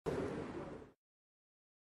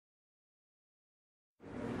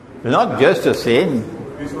Not just a sin.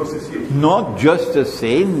 Not just a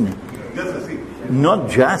sin. Not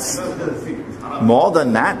just. More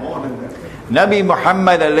than that. Nabi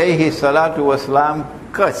Muhammad alayhi salatu wasalam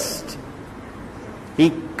cursed.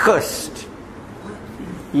 He cursed.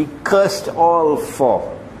 He cursed all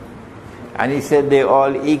four. And he said they're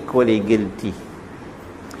all equally guilty.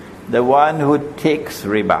 The one who takes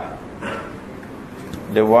riba,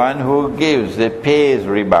 the one who gives, that pays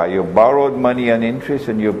riba. You borrowed money on interest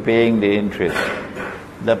and you're paying the interest.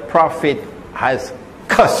 The Prophet has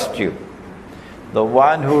cursed you. The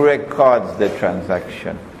one who records the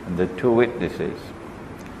transaction and the two witnesses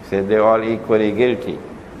said they're all equally guilty.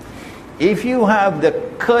 If you have the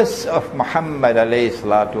curse of Muhammad alayhi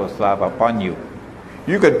salatu wasalam upon you,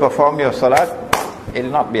 you can perform your salat, it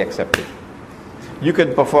will not be accepted. You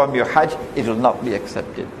can perform your hajj, it will not be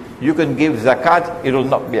accepted. You can give zakat, it will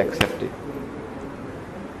not be accepted.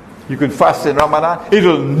 You can fast in Ramadan, it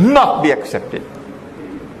will not be accepted.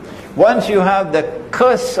 Once you have the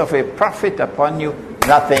curse of a prophet upon you,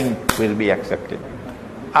 nothing will be accepted.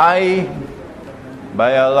 I,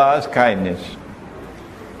 by Allah's kindness,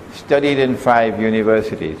 studied in 5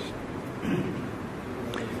 universities.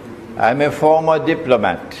 I'm a former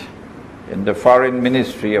diplomat in the foreign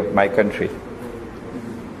ministry of my country.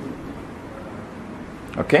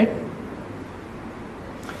 Okay?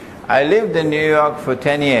 I lived in New York for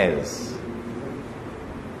 10 years.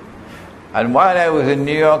 And while I was in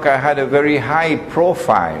New York, I had a very high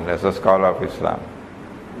profile as a scholar of Islam.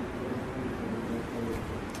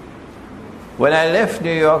 When I left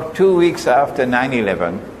New York 2 weeks after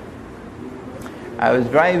 9/11, I was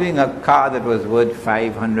driving a car that was worth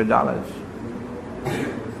 $500.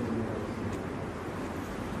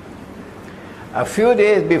 A few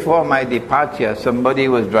days before my departure, somebody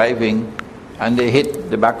was driving and they hit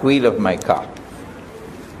the back wheel of my car.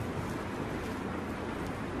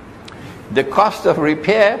 The cost of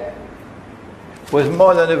repair was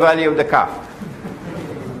more than the value of the car.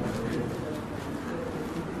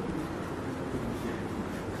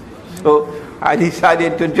 So I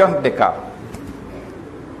decided to junk the car.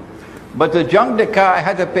 But to junk the car, I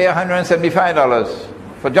had to pay $175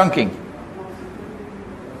 for junking.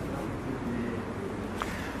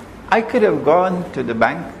 I could have gone to the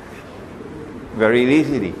bank very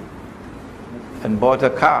easily and bought a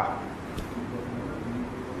car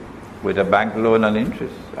with a bank loan on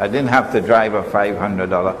interest. I didn't have to drive a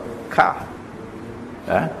 $500 car.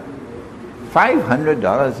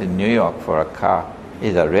 $500 in New York for a car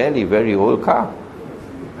is a really very old car.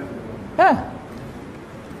 Yeah.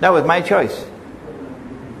 That was my choice.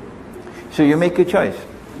 So you make your choice.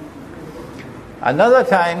 Another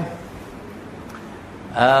time,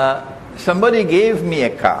 somebody gave me a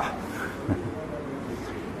car.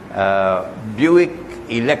 Buick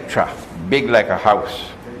Electra, big like a house.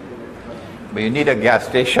 But you need a gas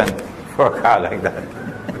station for a car like that.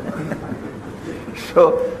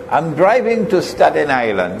 So I'm driving to Staten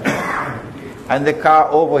Island and the car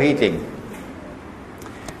overheating.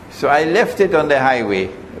 So I left it on the highway,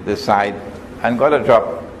 the side, and got a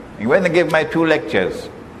drop. I went and gave my 2 lectures.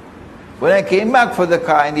 When I came back for the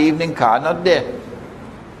car in the evening, car not there.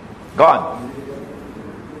 Gone.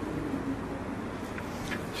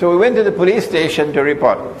 So we went to the police station to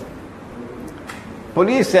report.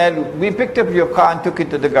 Police said, we picked up your car and took it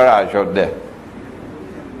to the garage out there.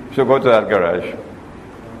 So go to that garage.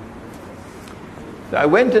 So I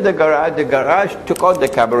went to the garage took out the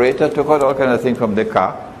carburetor, took out all kind of things from the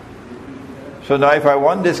car. So now if I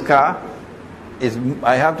want this car,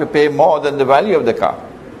 I have to pay more than the value of the car.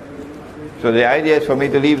 So the idea is for me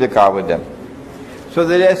to leave the car with them. So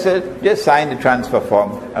they said, just sign the transfer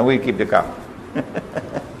form and we'll keep the car.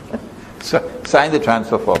 So sign the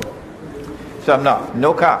transfer form. So I'm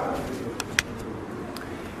no car.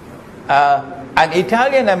 An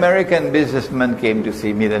Italian-American businessman came to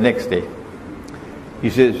see me the next day. He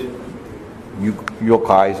says, your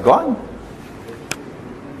car is gone.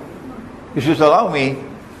 He says, allow me,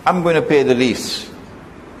 I'm going to pay the lease.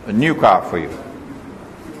 A new car for you.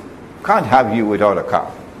 Can't have you without a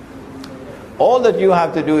car. All that you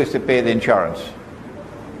have to do is to pay the insurance.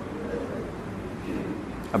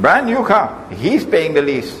 A brand new car. He's paying the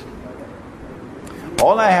lease.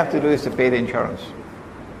 All I have to do is to pay the insurance.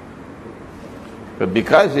 But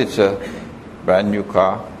because it's a brand new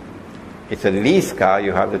car, it's a lease car,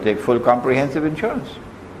 you have to take full comprehensive insurance.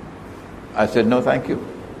 I said, no thank you.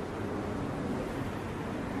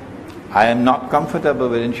 I am not comfortable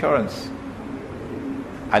with insurance.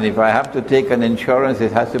 And if I have to take an insurance,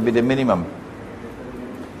 it has to be the minimum.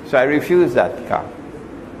 So I refused that car.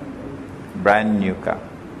 Brand new car.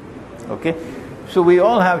 Okay? So we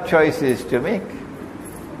all have choices to make.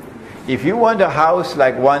 If you want a house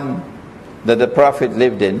like one that the Prophet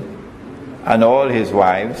lived in and all his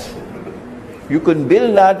wives, you can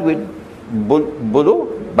build that with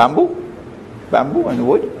bamboo and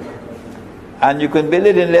wood, and you can build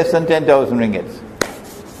it in less than 10,000 ringgits.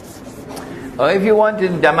 Or if you want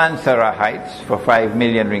in Damansara Heights for 5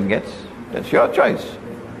 million ringgits, that's your choice.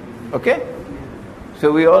 Okay?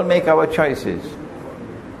 So we all make our choices.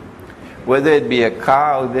 Whether it be a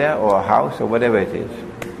car out there or a house or whatever it is.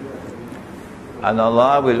 And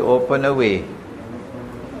Allah will open a way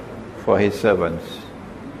for His servants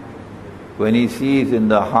when He sees in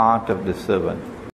the heart of the servant